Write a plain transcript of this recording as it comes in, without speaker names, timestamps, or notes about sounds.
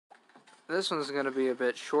This one's going to be a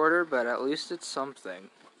bit shorter, but at least it's something.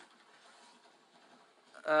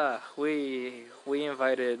 We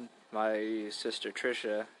invited my sister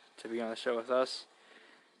Trisha to be on the show with us.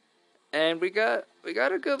 And we got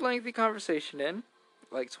a good lengthy conversation in,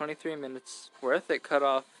 like 23 minutes worth. It cut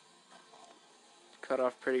off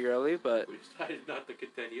pretty early, but we decided not to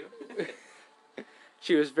continue.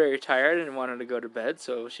 She was very tired and wanted to go to bed,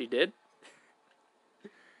 so she did.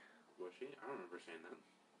 Was she? I don't remember saying that.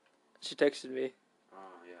 She texted me. Oh,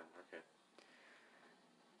 yeah, okay.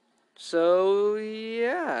 So,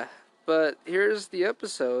 yeah. But here's the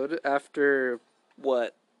episode after,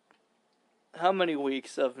 what? How many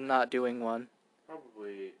weeks of not doing one?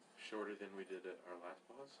 Probably shorter than we did at our last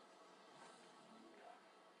pause.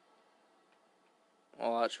 A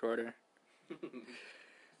lot shorter.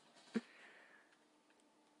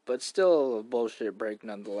 But still a bullshit break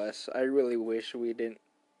nonetheless. I really wish we didn't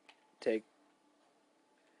take...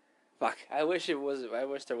 Fuck. I wish there wasn't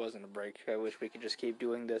a break. I wish we could just keep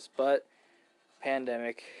doing this, but...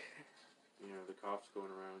 Pandemic. You know, the cough's going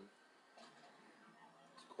around.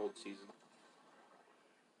 It's cold season.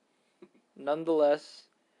 Nonetheless,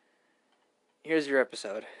 here's your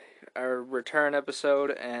episode. Our return episode,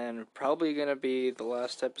 and probably gonna be the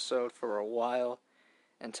last episode for a while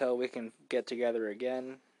until we can get together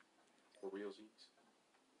again. For realsies.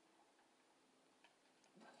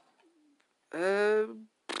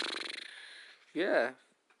 Yeah.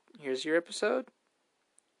 Here's your episode.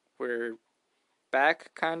 We're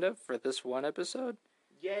back, kind of, for this one episode.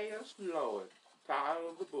 Yes, Lord. Tired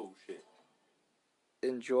of the bullshit.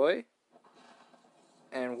 Enjoy.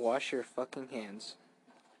 And wash your fucking hands.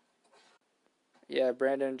 Yeah,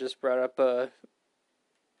 Brandon just brought up a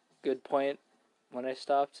good point when I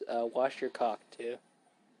stopped. Wash your cock, too.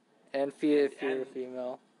 And if you're a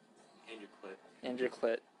female. And your clit. And your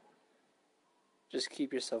clit. Just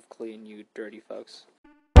keep yourself clean, you dirty fucks.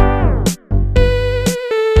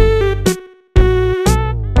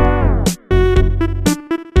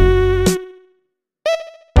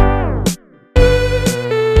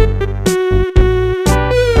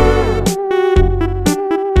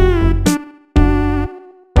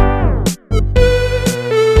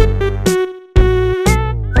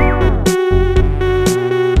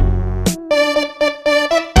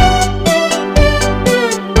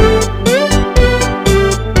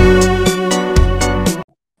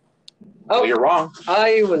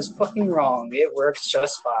 I was fucking wrong. It works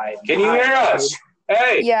just fine. Can you hear us?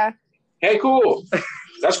 Hey. Yeah. Hey, cool.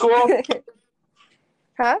 That's cool.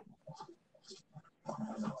 Huh?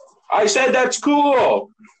 I said that's cool.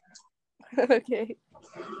 Okay.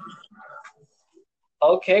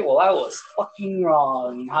 Okay, well, I was fucking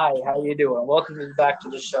wrong. Hi, how you doing? Welcome back to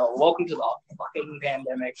the show. Welcome to the fucking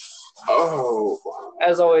pandemic. Oh.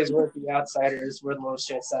 As always, we're the outsiders. We're the little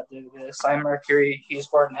shits that do this. I'm Mercury. He's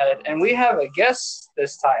Bartonhead. And we have a guest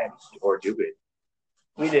this time. Or do we?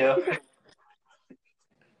 We do.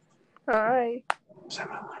 Hi.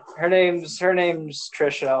 Her name's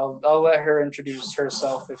Trisha. I'll let her introduce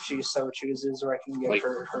herself if she so chooses, or I can give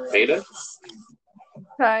her Beta?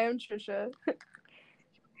 Hi, I'm Trisha.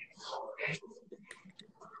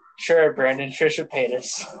 Sure, Brandon. Trisha paid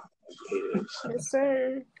us. Yes,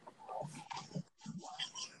 sir.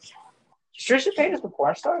 Is Trisha Paytas the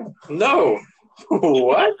porn star? No.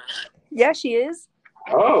 What? Yeah, she is.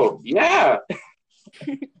 Oh, yeah.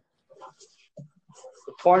 The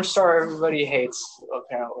porn star everybody hates,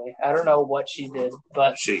 apparently. I don't know what she did,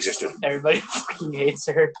 but she existed. Everybody fucking hates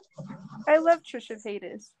her. I love Trisha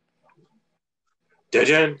Paytas. Dun,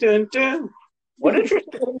 dun, dun, dun. What did Trisha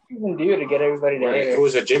Paytas even do to get everybody to hate her? It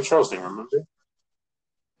was a James Charles thing, remember?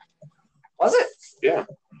 Was it? Yeah,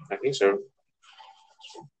 I think so.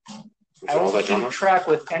 I don't keep track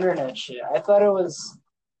with internet shit. I thought it was...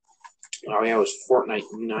 Oh, yeah, it was Fortnite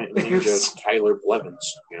Ninja Tyler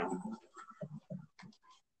Blevins, you know.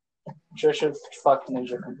 Trisha fucked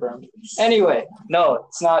Ninja confirmed. Anyway, no,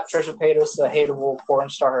 it's not Trisha Paytas, the hateable porn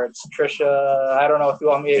star. It's Trisha... I don't know if you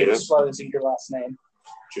want me to disclose your last name.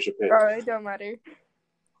 Trisha Paytas. Oh, it don't matter.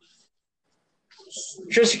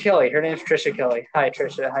 Trisha Kelly. Her name's Trisha Kelly. Hi,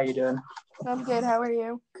 Trisha. How you doing? I'm good. How are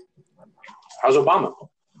you? How's Obama?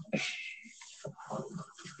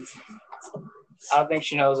 I don't think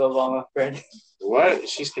she knows Obama, Fred. What?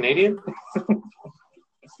 She's Canadian?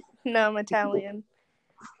 No, I'm Italian.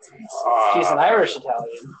 She's an Irish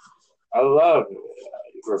Italian. I love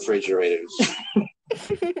refrigerators.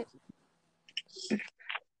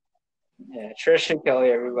 Yeah, Trish and Kelly,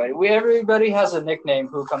 everybody. Everybody has a nickname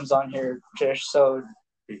who comes on here, Trish. So,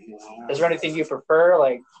 is there anything you prefer?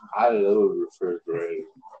 Like, I love refrigerators.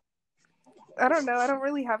 I don't know. I don't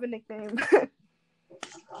really have a nickname.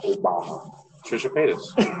 Obama. Trisha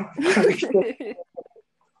Paytas.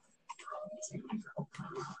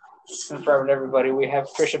 Confirmed, everybody. We have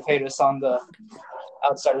Trisha Paytas on the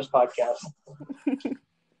Outsiders podcast.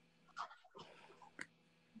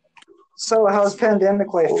 So, how's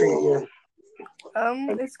pandemic life treating you?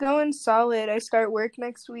 It's going solid. I start work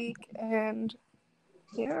next week, and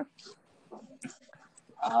yeah.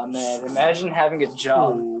 Oh, man. Imagine having a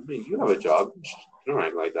job. Oh, man, you have a job. You don't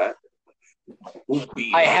act like that.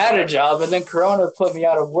 I had a job, and then Corona put me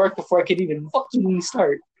out of work before I could even fucking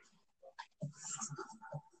start.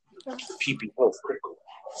 PP health critical.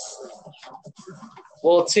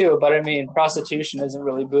 Well, too, but I mean, prostitution isn't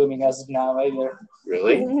really booming as of now either.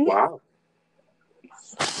 Really? Wow.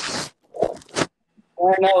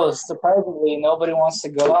 I know, surprisingly, nobody wants to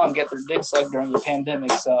go out and get their dick sucked during the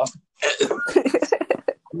pandemic, so.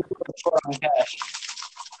 Short on cash.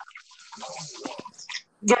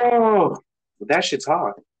 No, that shit's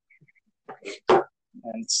hot.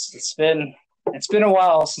 And it's been a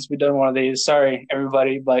while since we've done one of these. Sorry,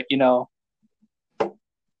 everybody, but you know,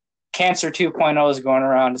 Cancer 2.0 is going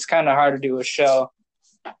around. It's kind of hard to do a show.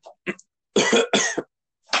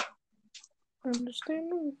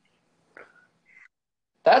 Understandable.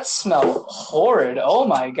 That smelled horrid. Oh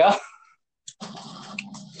my god.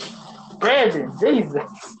 Brandon, Jesus.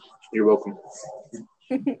 You're welcome.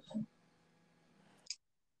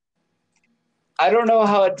 I don't know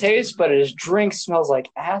how it tastes, but his drink smells like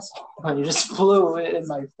asshole. And he just blew it in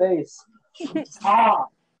my face. Ah.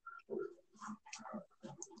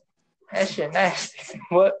 That shit nasty.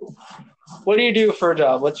 What do you do for a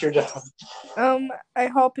job? What's your job? I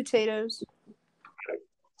haul potatoes.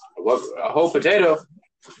 A whole potato.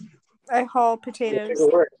 I haul potatoes.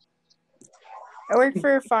 I work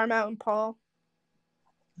for a farm out in Paul.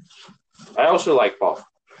 I also like Paul.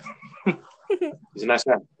 He's a nice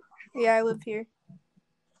guy. Yeah, I live here.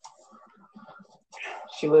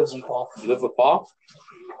 She lives in Paul. You live with Paul?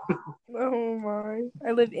 Oh my.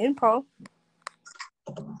 I live in Paul.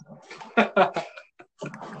 How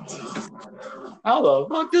the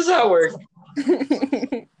fuck does that work?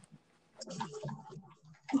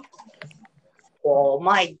 Well,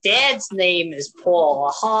 my dad's name is Paul.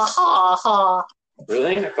 Ha ha ha.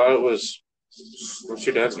 Really? I thought it was. What's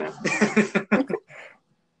your dad's name?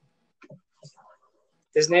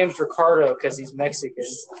 His name's Ricardo because he's Mexican.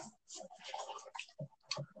 Is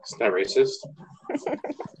that racist?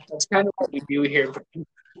 That's kind of what we do here.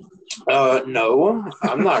 No,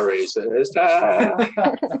 I'm not racist.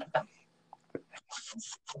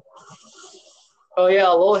 Oh yeah,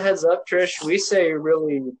 a little heads up, Trish. We say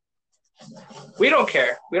we don't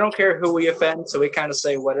care. We don't care who we offend, so we kind of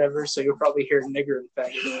say whatever. So you'll probably hear nigger and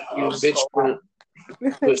faggot. Bitch.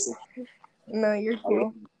 Listen. No, you're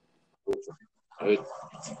cool.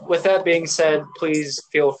 With that being said, please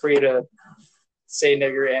feel free to say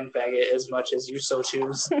nigger and faggot as much as you so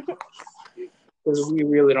choose. Because we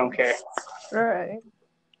really don't care. Alright.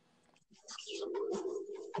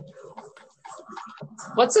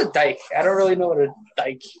 What's a dyke? I don't really know what a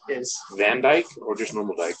dyke is. Van Dyke or just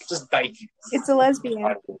normal Dyke? Just dyke. It's a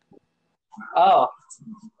lesbian. Oh.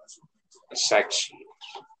 Sex.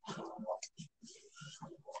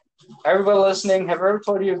 Everybody listening, have I ever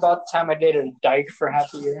told you about the time I dated a dyke for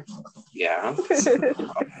half a year? Yeah.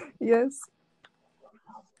 Yes.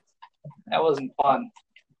 That wasn't fun.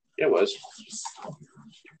 It was.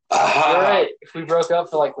 You're right. We broke up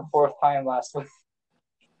for like the fourth time last week.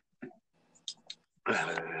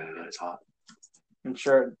 It's hot. I'm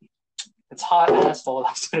sure it's hot asshole.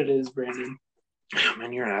 That's what it is, Brandon.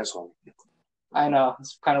 Man, you're an asshole. I know.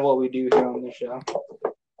 It's kind of what we do here on the show.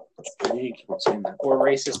 You keep on saying that. We're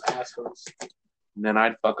racist assholes. And then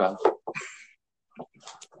I'd fuck up.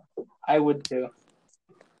 I would too.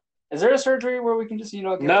 Is there a surgery where we can just,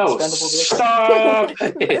 get No, expendable dick? stop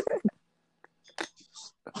it.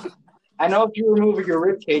 I know if you remove your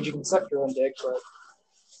rib cage, you can suck your own dick, but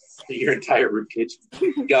Your entire ribcage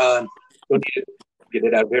gone. Don't need it. Get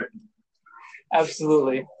it out of here.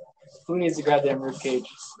 absolutely. Who needs a goddamn rib cage?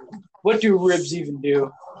 What do ribs even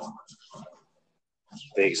do?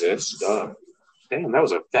 They exist. Damn, that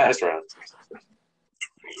was a fast round.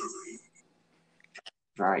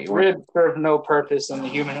 All right, you Ribs serve no purpose in the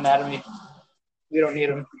human anatomy. We don't need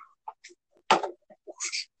them.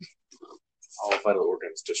 all vital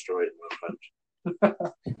organs destroyed in one punch.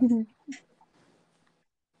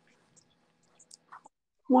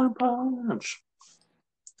 One punch.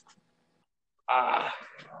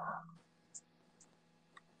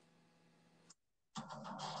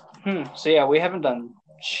 So yeah, we haven't done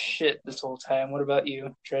shit this whole time. What about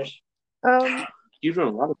you, Trish? You've done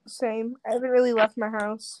a lot of. Same. I haven't really left my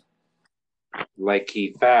house. Like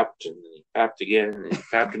he fapped and he fapped again and he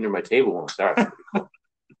fapped under my table once. That was pretty cool.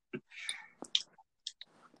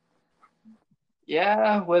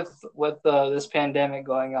 Yeah, with this pandemic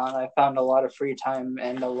going on, I found a lot of free time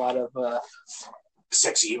and a lot of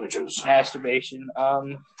Sexy images. masturbation.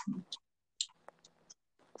 I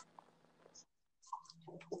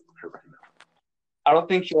don't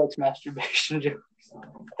think she likes masturbation jokes.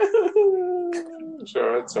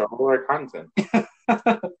 So it's all our content.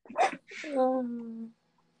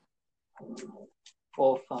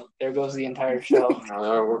 Well, fuck. There goes the entire show.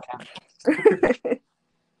 We're counting.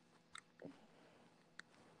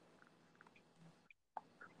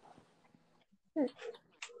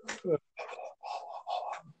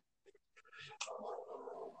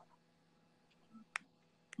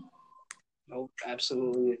 Nope,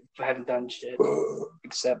 absolutely. I haven't done shit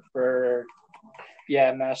except for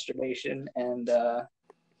masturbation and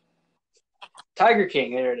Tiger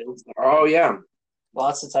King. There it is. Oh yeah.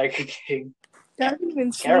 Lots of Tiger King. I haven't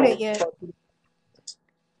even seen Carole, it yet.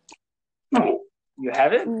 No. you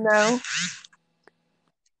haven't? No.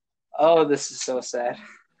 Oh, this is so sad.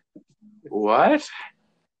 What?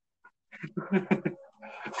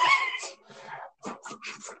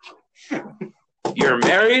 You're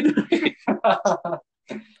married?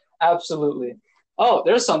 Absolutely. Oh,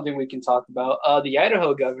 there's something we can talk about. The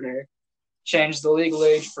Idaho governor changed the legal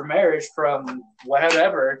age for marriage from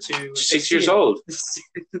whatever to 6 years old.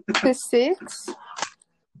 To 6?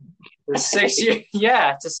 To 6 years.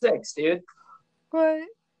 Yeah, to 6, dude. What?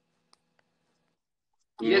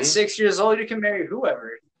 You get 6 years old, you can marry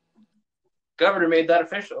whoever. Governor made that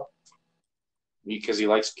official. Because he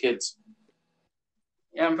likes kids.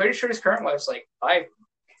 Yeah, I'm pretty sure his current wife's like 5.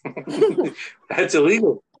 That's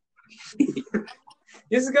illegal.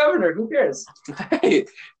 He's the governor. Who cares? Hey,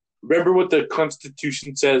 remember what the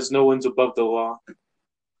Constitution says? No one's above the law.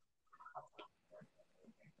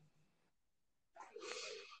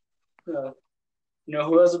 You know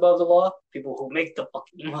who is above the law? People who make the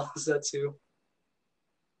fucking laws. That's who.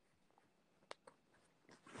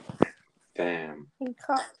 Damn. And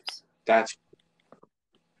cops. That's.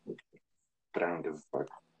 But I don't give a fuck.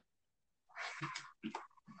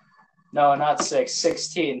 No, not 6.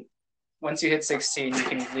 16. Once you hit 16, you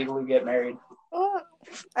can legally get married. Oh,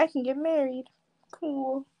 I can get married.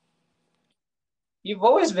 Cool. You've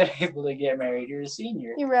always been able to get married. You're a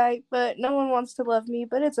senior. You're right, but no one wants to love me,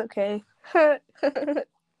 but it's okay.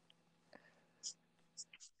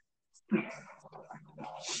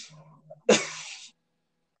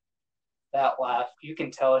 That laugh, you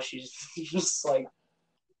can tell she's just like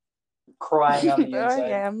crying on the inside. I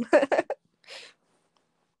am.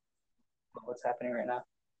 What's happening right now?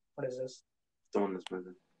 What is this? The one that's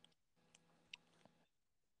moving.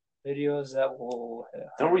 Videos that will.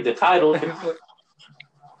 Don't read the title.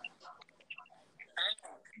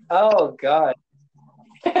 Oh God!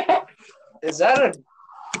 Is that a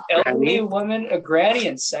elderly Granny? woman, a granny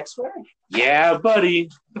in sex wear? Yeah, buddy.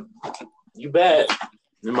 You bet.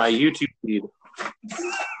 In my YouTube feed.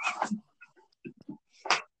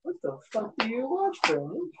 What the fuck do you watch,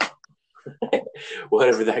 Brandon?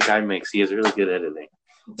 Whatever that guy makes, he has really good editing.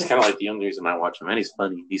 It's kind of like the only reason I watch him, and he's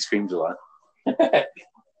funny. He screams a lot. That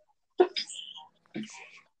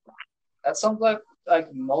sounds like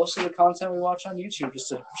most of the content we watch on YouTube,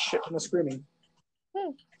 just a shit ton of screaming.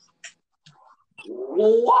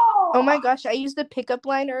 Wow! Oh my gosh, I used the pickup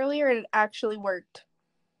line earlier and it actually worked.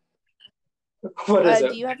 What is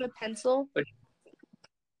it? Do you have a pencil?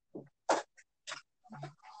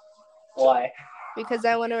 Why? Because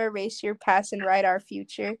I want to erase your past and write our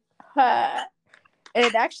future. And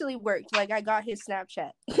it actually worked. Like, I got his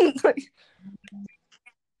Snapchat.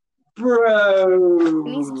 Bro!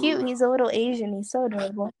 And he's cute. He's a little Asian. He's so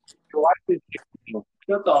adorable.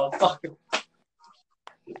 Shut the fuck up.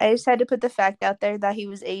 I just had to put the fact out there that he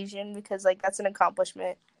was Asian because, like, that's an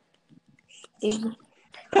accomplishment.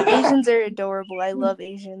 Asians are adorable. I love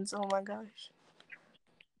Asians. Oh my gosh.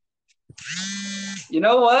 You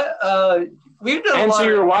know what? We've done Answer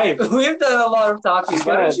your wife. We've done a lot of talking. She's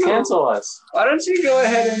gonna cancel us. Why don't you go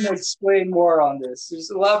ahead and explain more on this?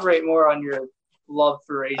 Just elaborate more on your love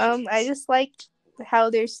for Asians. I just like how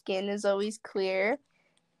their skin is always clear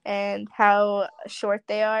and how short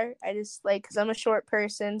they are. I just like, because I'm a short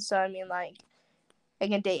person, so I mean, like, I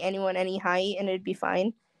can date anyone any height and it'd be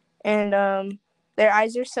fine. And their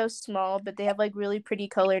eyes are so small, but they have like really pretty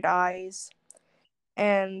colored eyes.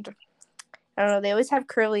 And I don't know, they always have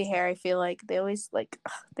curly hair. I feel like they always like,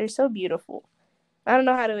 they're so beautiful. I don't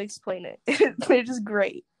know how to explain it. They're just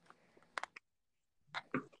great.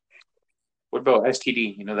 What about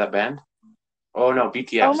STD? You know that band? Oh no,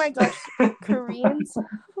 BTS. Oh my gosh, Koreans.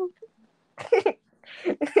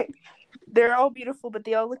 They're all beautiful, but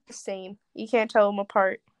they all look the same. You can't tell them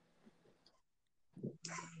apart.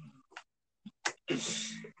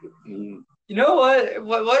 Mm, You know what?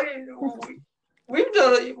 What we've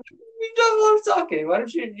done a lot of talking. Why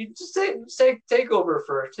don't you just take over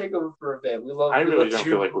for a bit? I really don't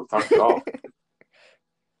feel like we've talked at all.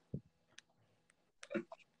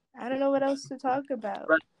 I don't know what else to talk about.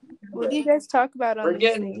 Right. What do you guys talk about on We're these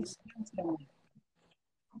getting things?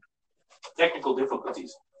 Technical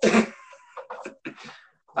difficulties. I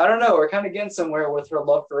don't know. We're kind of getting somewhere with her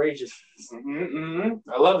love for Asians.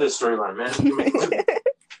 I love this storyline, man.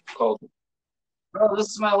 Called Bro, this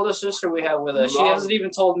is my older sister we have with us. She hasn't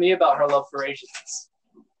even told me about her love for Asians.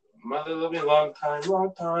 Mother loved me a long time.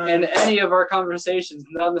 In any of our conversations,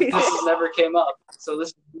 none of this has never came up. So this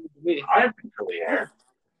is new to me. I have curly hair.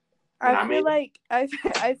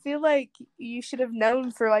 I feel like you should have known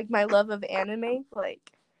for like my love of anime. Like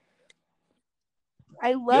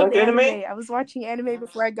I love like anime? I was watching anime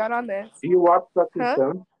before I got on this. Do you watch Dr. Huh?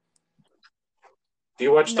 Stone? Do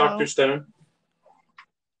you watch No. Dr. Stone?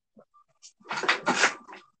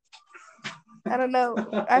 I don't know.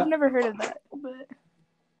 I've never heard of that, but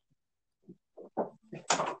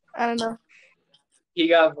I don't know. He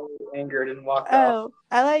got very angered and walked off. Oh,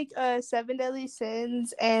 I like Seven Deadly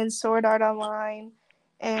Sins and Sword Art Online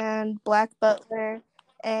and Black Butler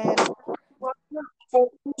and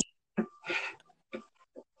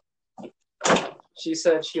She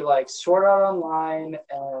said she likes Sword Art Online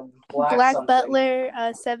and Black something. Butler,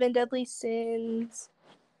 Seven Deadly Sins.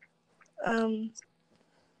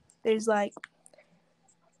 There's like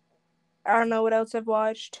I don't know what else I've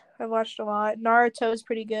watched. I've watched a lot. Naruto's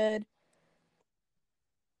pretty good.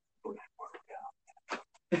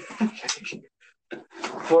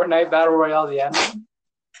 Fortnite Battle Royale, the anime.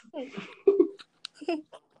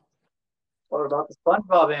 What about the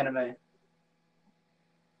SpongeBob anime?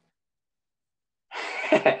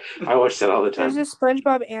 I watch that all the time. There's a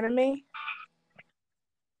SpongeBob anime.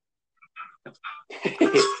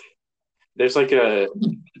 There's like a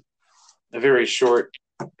very short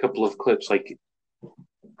couple of clips, like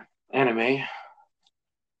anime.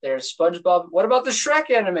 There's SpongeBob. What about the Shrek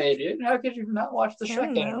anime, dude? How could you not watch the I Shrek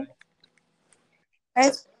don't know. anime?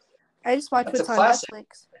 I just watch That's what's a on classic.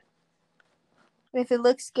 Netflix. And if it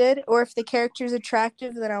looks good or if the character's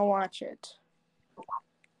attractive, then I'll watch it.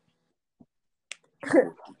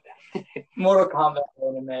 Mortal Kombat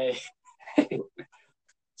anime.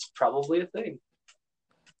 It's probably a thing.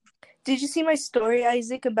 Did you see my story,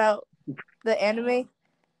 Isaac, about the anime?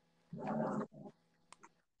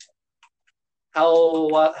 How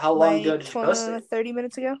long Like ago did you post it? 30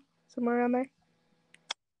 minutes ago? Somewhere around there.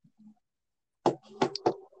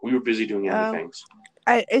 We were busy doing other things.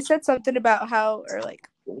 It said something about how, or like,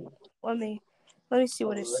 let me see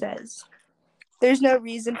what it says. There's no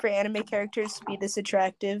reason for anime characters to be this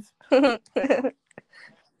attractive.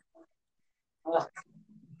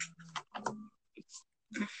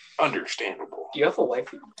 Understandable. Do you have a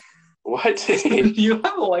waifu? What? Do you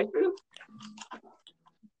have a waifu?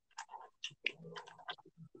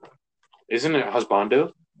 Isn't it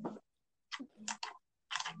husbando?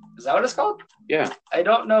 Is that what it's called? Yeah. I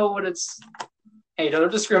don't know what it's. Hey,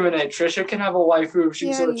 don't discriminate. Trisha can have a waifu if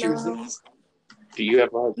she so chooses. Do you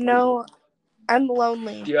have a No, I'm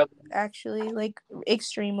lonely. Do you have? Actually, like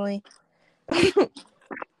extremely.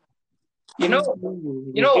 You know what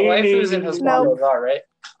waifus and husbandos are, right?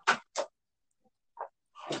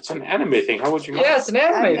 It's an anime thing. How would you know? Yeah, it's an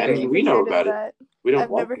anime And thing. we know about it. We don't.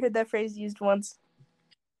 I've never heard that phrase used once.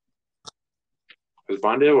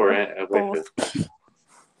 Husbando or a waifu?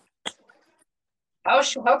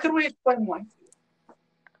 Both. How could we explain waifu?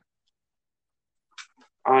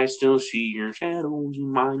 I still see your shadows in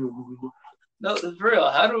my room. No, for real.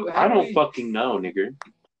 I don't fucking know, nigger.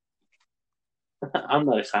 I'm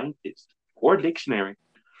not a scientist or a dictionary.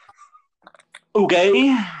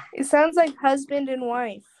 Okay. It sounds like husband and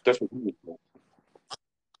wife. That's what we do.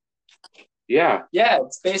 Yeah. Yeah,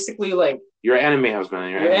 it's basically like your anime husband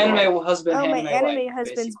and your anime husband. Oh, my anime wife,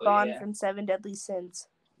 husband's Bond from Seven Deadly Sins.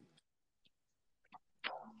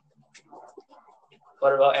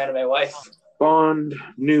 What about anime wife? Bond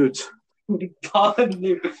Newt.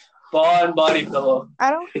 Bond body pillow.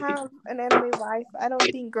 I don't have an anime wife. I don't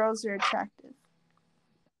think girls are attractive.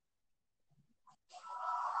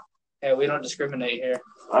 Yeah, we don't discriminate here.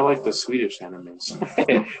 I like the Swedish animes.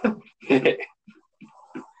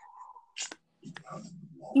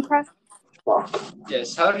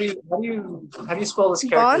 Yes. How do you spell this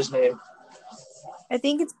character's Bond? name? I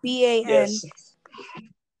think it's BAN, Yes.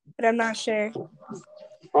 but I'm not sure.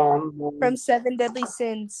 From Seven Deadly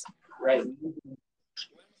Sins. Right.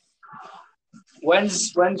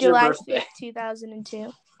 When's your July birthday? 5th,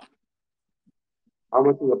 2002. How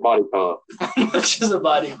much is a body pillow? How much is a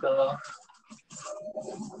body pillow?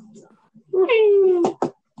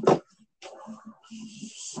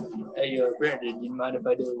 Hey, Brandon, you mind if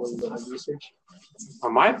I do a little bit of research?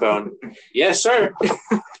 On my phone? Yes, sir.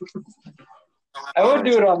 I would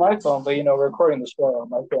do it on my phone, but we're recording the show. I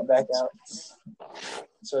might go back out.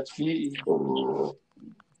 So it's me. Oh,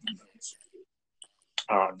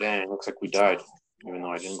 dang. Looks like we died. Even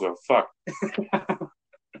though I didn't give a fuck.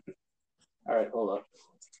 All right, hold up.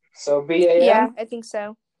 So BAM? Yeah, I think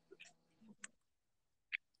so.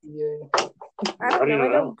 Yeah. I How don't do you know. I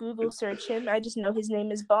know? don't Google search him. I just know his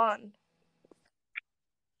name is Bon.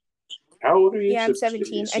 How old are you? Yeah, I'm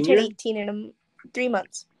 17. I Senior? turn 18 in 3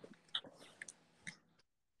 months.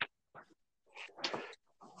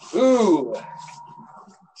 Ooh.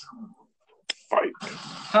 Fight.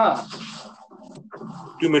 Huh.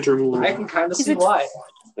 Do move. I can kind of He's see why.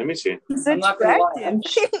 Let me see. He's I'm not gonna lie.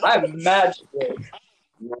 I'm mad straight.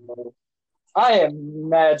 I am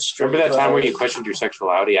mad straight. Remember that time bro. where you questioned your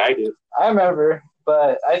sexuality? I did. I remember,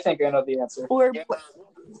 but I think I know the answer. Or the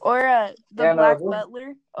Yeah, no, Black this-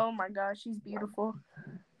 Butler. Oh my gosh, he's beautiful.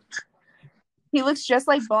 He looks just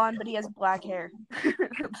like Bond, but he has black hair.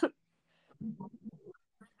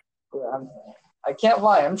 I can't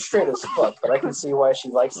lie. I'm straight as fuck, but I can see why she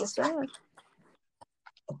likes Yes, this. sir.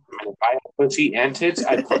 If I had pussy and tits,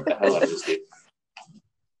 I'd fuck the hell out of this dude.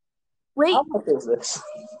 Wait, How much is this?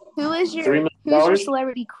 who is $3 your million?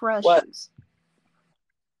 celebrity crush? What?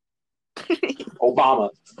 Obama.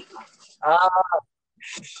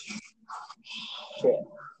 Shit.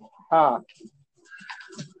 Huh.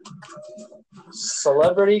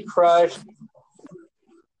 Celebrity crush.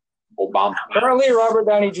 Obama. Currently Robert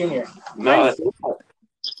Downey Jr. No, that's a lie.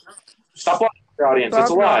 Stop lying to your audience. It's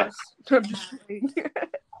a lie. I'm just kidding.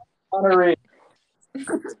 Connor Reed.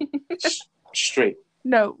 Straight.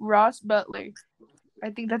 No, Ross Butler. I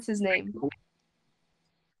think that's his name.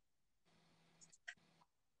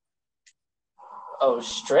 Oh,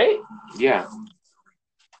 straight? Yeah.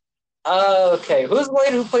 Okay. Who's the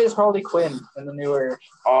lady who plays Harley Quinn in the newer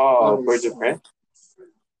Oh, Birds of Prey?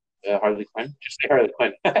 Harley Quinn? Just say Harley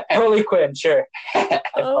Quinn. Harley Quinn? Sure.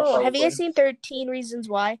 Oh, have you guys seen 13 Reasons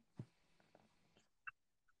Why?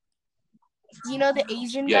 Do you know the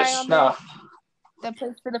Asian guy on there No. that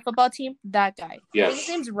plays for the football team? That guy. I Yes. think his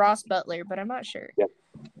name's Ross Butler, but I'm not sure. Yep.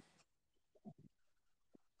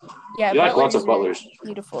 Yeah, You like lots Butler's of butlers.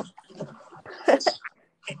 beautiful. That's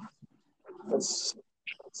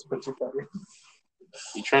pretty funny.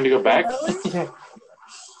 You trying to go back? Yeah.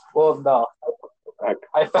 Well, no.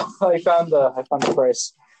 I found the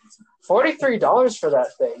price. $43 for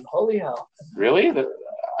that thing. Holy hell! Really?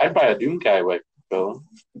 I'd buy a Doomguy wife, Bill.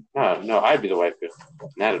 No, I'd be the wife. In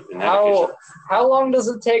that occasion. How long does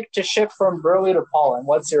it take to ship from Burley to Pollen?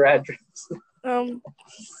 What's your address?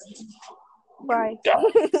 Why?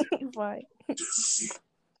 Why?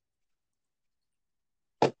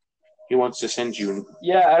 He wants to send you.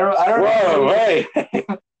 Yeah, I don't. Whoa, hey!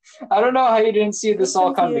 I don't know how you didn't see this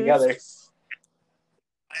all come confused. together.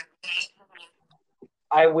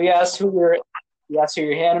 We asked who your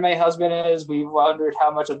anime husband is. We wondered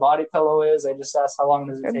how much a body pillow is. I just asked how long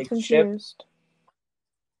does it I'm take to ship. confused.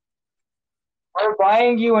 We're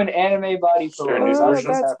buying you an anime body pillow. Sure, Oh, That's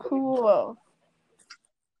that's happening. cool.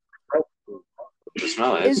 The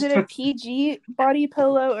smell Is it a PG body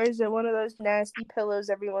pillow or is it one of those nasty pillows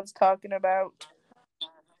everyone's talking about?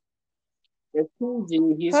 It's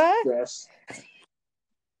PG. He's Huh? dressed.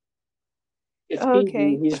 It's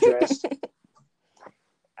Okay. PG. He's dressed.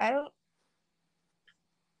 I don't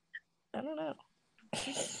know.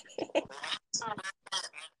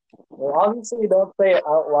 Well, obviously, don't say it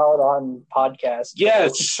out loud on podcast.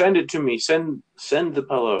 Yes, send it to me. Send the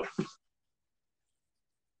pillow.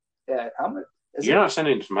 Yeah, how much? You're not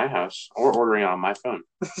sending it to my house or ordering it on my phone.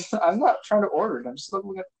 I'm not trying to order it. I'm just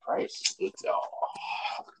looking at the price. It's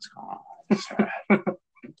gone.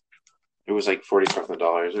 It was like $40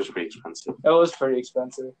 dollars. It was pretty expensive. It was pretty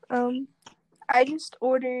expensive. I just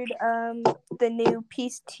ordered the new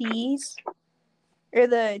peace teas or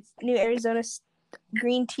the new Arizona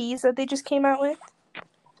green teas that they just came out with.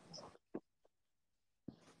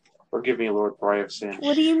 Forgive me, Lord, for I have sinned.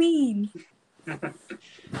 What do you mean? I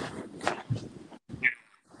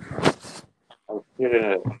was getting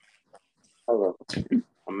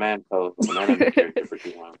a man pillow with an anime character for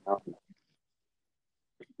too long.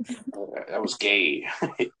 That was gay.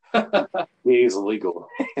 Gay is illegal.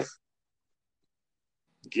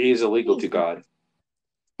 Gay is illegal to God.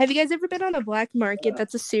 Have you guys ever been on a black market?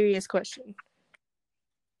 That's a serious question.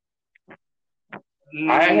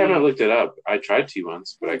 I haven't looked it up. I tried to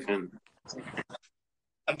once, but I couldn't.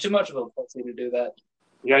 I'm too much of a pussy to do that.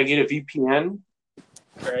 You gotta get a VPN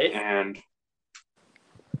Right? and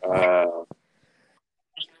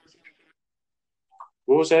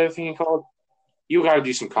what was the other thing called? You gotta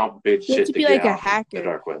do some complicated You have shit to to be get like a out the hacker.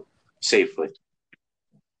 dark web safely.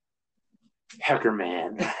 Hacker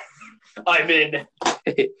man. I'm in.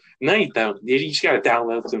 No, you don't. You just gotta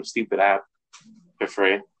download some stupid app for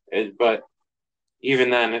free. But even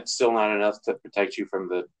then, it's still not enough to protect you from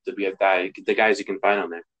the guys you can find on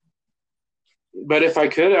there. But if I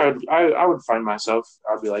could, I would find myself.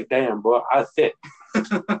 I'd be like, damn, boy, I fit.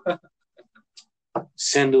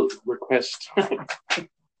 Send a request.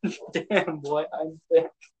 Damn, boy, I'm thick.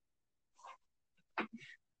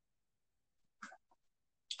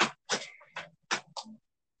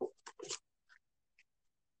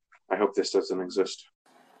 I hope this doesn't exist.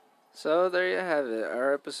 So there you have it.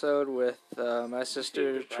 Our episode with my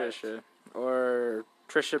sister Trisha, or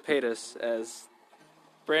Trisha Paytas, as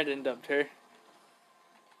Brandon dubbed her.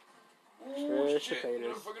 Trisha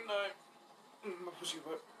Paytas.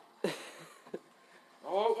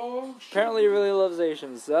 Apparently, really loves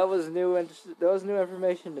Asians. That was new. That was new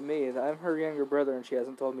information to me. I'm her younger brother, and she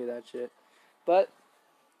hasn't told me that shit. But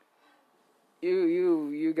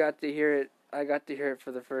you got to hear it. I got to hear it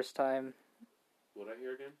for the first time. What I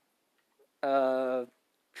hear again?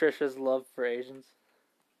 Trisha's love for Asians.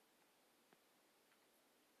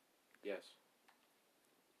 Yes.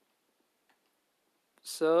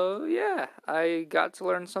 So yeah, I got to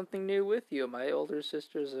learn something new with you. My older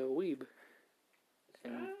sister's a weeb.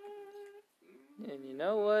 And you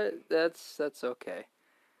know what? That's okay.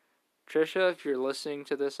 Trisha, if you're listening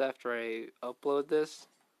to this after I upload this,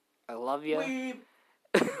 I love you. Weeb.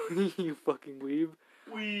 You fucking weeb.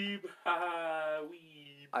 Weeb. Ha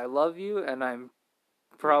weeb. I love you, and I'm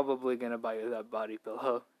probably gonna buy you that body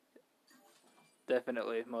pillow.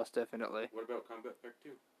 Definitely, most definitely. What about Combat Pack 2?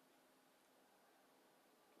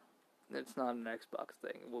 It's not an Xbox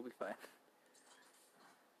thing. We'll be fine.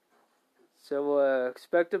 So,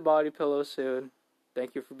 expect a body pillow soon.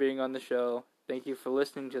 Thank you for being on the show. Thank you for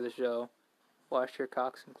listening to the show. Wash your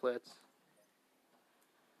cocks and clits.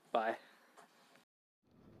 Bye.